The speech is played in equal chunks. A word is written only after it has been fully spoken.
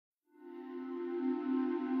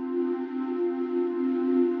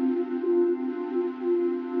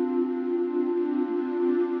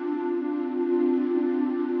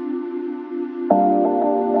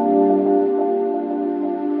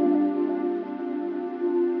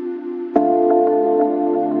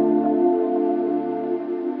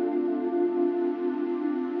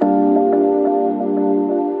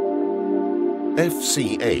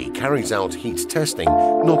FCA carries out heat testing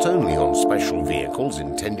not only on special vehicles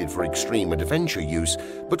intended for extreme adventure use,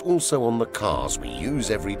 but also on the cars we use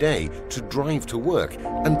every day to drive to work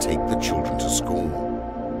and take the children to school.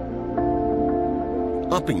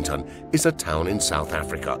 Upington is a town in South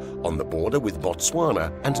Africa on the border with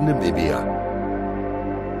Botswana and Namibia.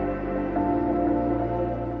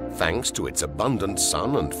 Thanks to its abundant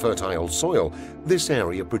sun and fertile soil, this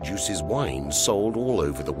area produces wine sold all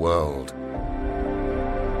over the world.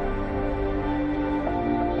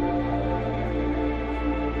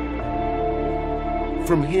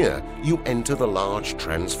 From here, you enter the large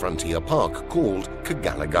trans-frontier park called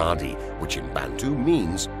Kagalagadi, which in Bantu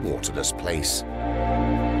means waterless place.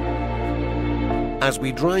 As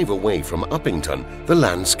we drive away from Upington, the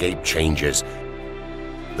landscape changes.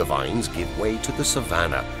 The vines give way to the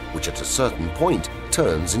savanna, which at a certain point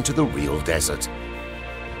turns into the real desert.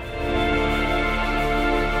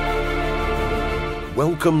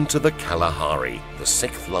 Welcome to the Kalahari, the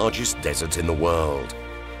 6th largest desert in the world.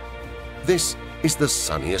 This is the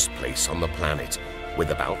sunniest place on the planet, with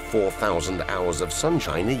about 4,000 hours of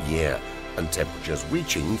sunshine a year and temperatures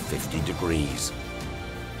reaching 50 degrees.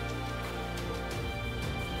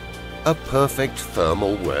 A perfect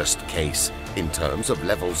thermal worst case in terms of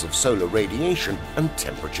levels of solar radiation and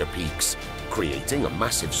temperature peaks, creating a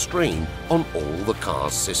massive strain on all the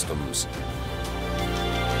car's systems.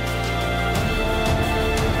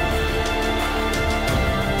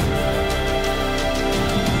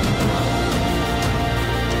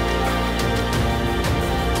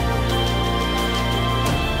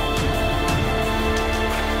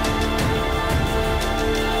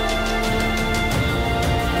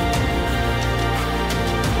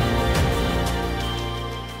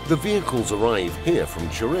 The vehicles arrive here from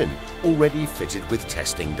Turin already fitted with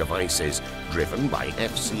testing devices, driven by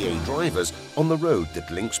FCA drivers on the road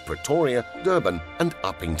that links Pretoria, Durban and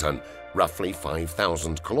Upington, roughly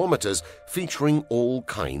 5,000 kilometers, featuring all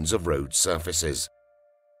kinds of road surfaces.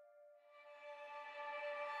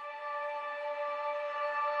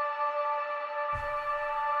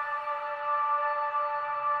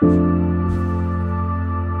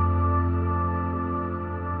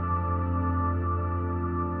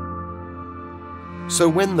 So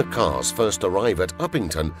when the cars first arrive at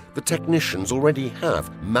Upington, the technicians already have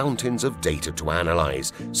mountains of data to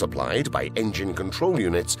analyze, supplied by engine control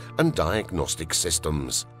units and diagnostic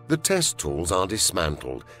systems. The test tools are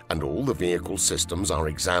dismantled and all the vehicle systems are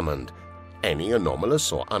examined. Any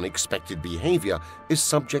anomalous or unexpected behavior is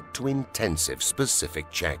subject to intensive specific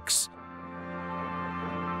checks.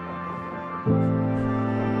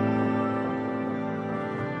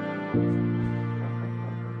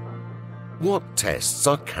 What tests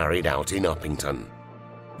are carried out in Upington?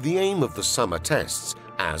 The aim of the summer tests,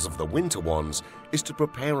 as of the winter ones, is to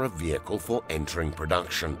prepare a vehicle for entering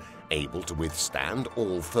production, able to withstand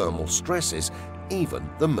all thermal stresses, even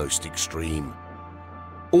the most extreme.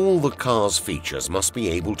 All the car's features must be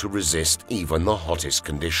able to resist even the hottest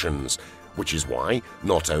conditions, which is why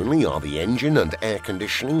not only are the engine and air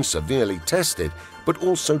conditioning severely tested, but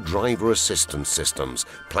also driver assistance systems,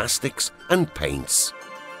 plastics and paints.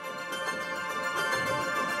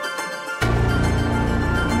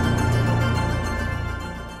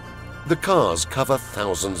 The cars cover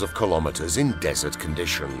thousands of kilometers in desert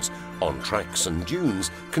conditions, on tracks and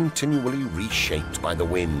dunes continually reshaped by the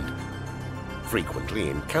wind, frequently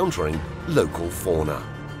encountering local fauna.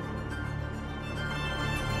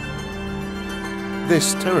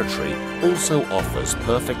 This territory also offers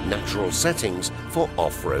perfect natural settings for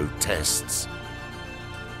off-road tests.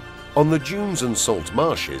 On the dunes and salt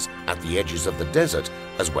marshes at the edges of the desert,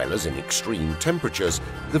 as well as in extreme temperatures,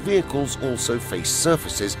 the vehicles also face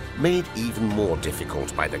surfaces made even more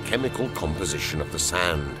difficult by the chemical composition of the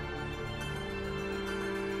sand.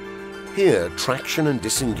 Here, traction and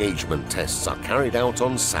disengagement tests are carried out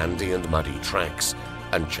on sandy and muddy tracks,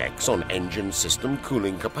 and checks on engine system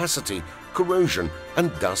cooling capacity, corrosion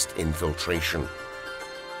and dust infiltration.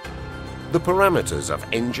 The parameters of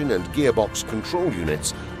engine and gearbox control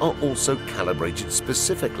units are also calibrated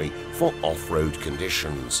specifically for off-road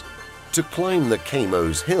conditions. To climb the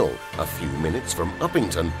Kamos Hill, a few minutes from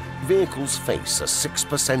Upington, vehicles face a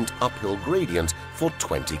 6% uphill gradient for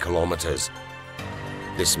 20 kilometers.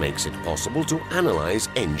 This makes it possible to analyze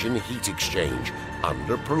engine heat exchange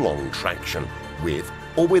under prolonged traction, with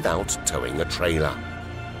or without towing a trailer.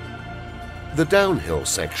 The downhill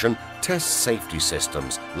section tests safety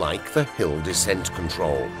systems like the hill descent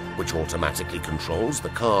control, which automatically controls the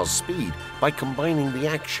car's speed by combining the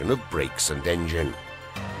action of brakes and engine.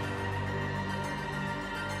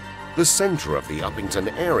 The centre of the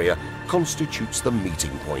Uppington area constitutes the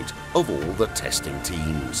meeting point of all the testing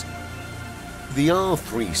teams. The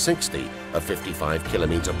R360, a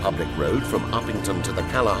 55-kilometre public road from Uppington to the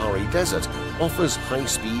Kalahari Desert, offers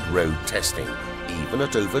high-speed road testing, even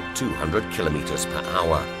at over 200 kilometres per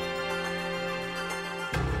hour.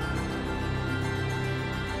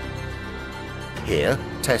 Here,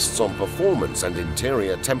 tests on performance and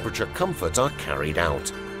interior temperature comfort are carried out.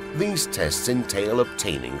 These tests entail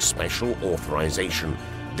obtaining special authorization,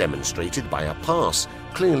 demonstrated by a pass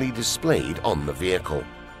clearly displayed on the vehicle.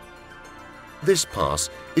 This pass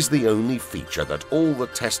is the only feature that all the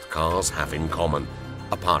test cars have in common.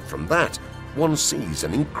 Apart from that, one sees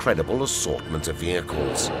an incredible assortment of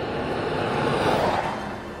vehicles.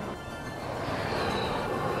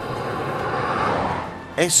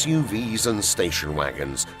 SUVs and station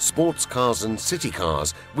wagons, sports cars and city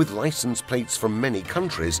cars with license plates from many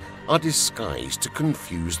countries are disguised to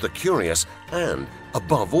confuse the curious and,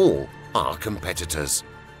 above all, our competitors.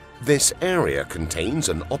 This area contains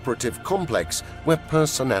an operative complex where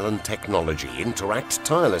personnel and technology interact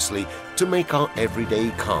tirelessly to make our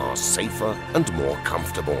everyday cars safer and more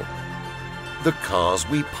comfortable. The cars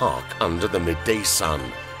we park under the midday sun,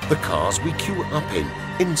 the cars we queue up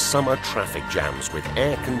in summer traffic jams with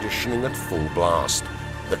air conditioning at full blast,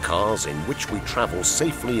 the cars in which we travel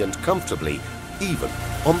safely and comfortably, even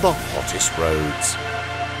on the hottest roads.